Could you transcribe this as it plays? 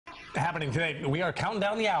Happening today, we are counting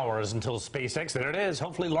down the hours until SpaceX, there it is,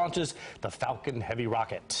 hopefully launches the Falcon Heavy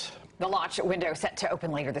rocket. The launch window set to open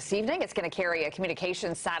later this evening. It's going to carry a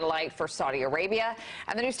communications satellite for Saudi Arabia.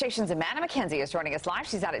 And the news station's Amanda McKenzie is joining us live.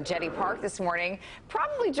 She's out at Jetty Park this morning,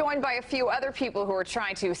 probably joined by a few other people who are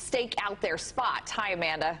trying to stake out their spot. Hi,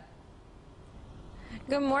 Amanda.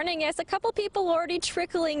 Good morning. Yes, a couple people already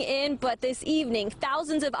trickling in, but this evening,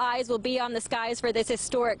 thousands of eyes will be on the skies for this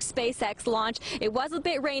historic SpaceX launch. It was a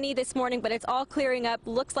bit rainy this morning, but it's all clearing up.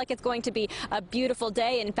 Looks like it's going to be a beautiful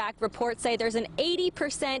day. In fact, reports say there's an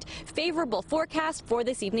 80% favorable forecast for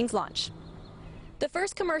this evening's launch. The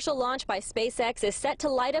first commercial launch by SpaceX is set to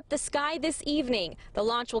light up the sky this evening. The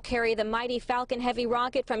launch will carry the mighty Falcon Heavy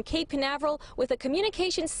rocket from Cape Canaveral with a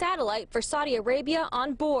communications satellite for Saudi Arabia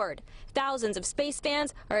on board. Thousands of space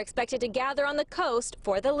fans are expected to gather on the coast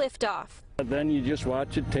for the liftoff. Then you just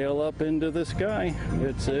watch it tail up into the sky.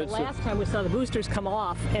 The last time we saw the boosters come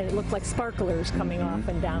off, and it looked like sparklers coming off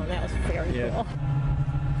and down. That was very cool.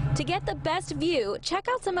 To get the best view, check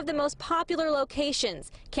out some of the most popular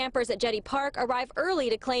locations. Campers at Jetty Park arrive early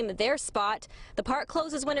to claim their spot. The park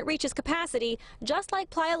closes when it reaches capacity, just like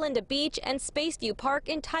Playa Linda Beach and Spaceview Park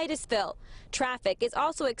in Titusville. Traffic is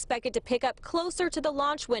also expected to pick up closer to the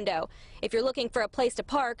launch window. If you're looking for a place to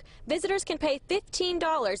park, visitors can pay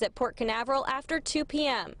 $15 at Port Canaveral after 2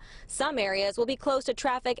 p.m. Some areas will be closed to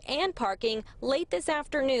traffic and parking late this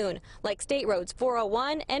afternoon, like State Roads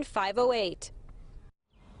 401 and 508.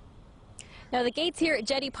 Now, the gates here at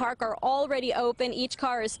Jetty Park are already open. Each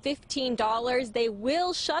car is $15. They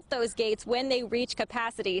will shut those gates when they reach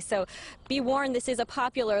capacity. So be warned, this is a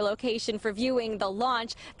popular location for viewing the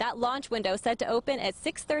launch. That launch window set to open at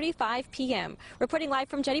 6:35 p.m. Reporting live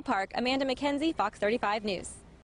from Jetty Park, Amanda McKenzie, Fox 35 News.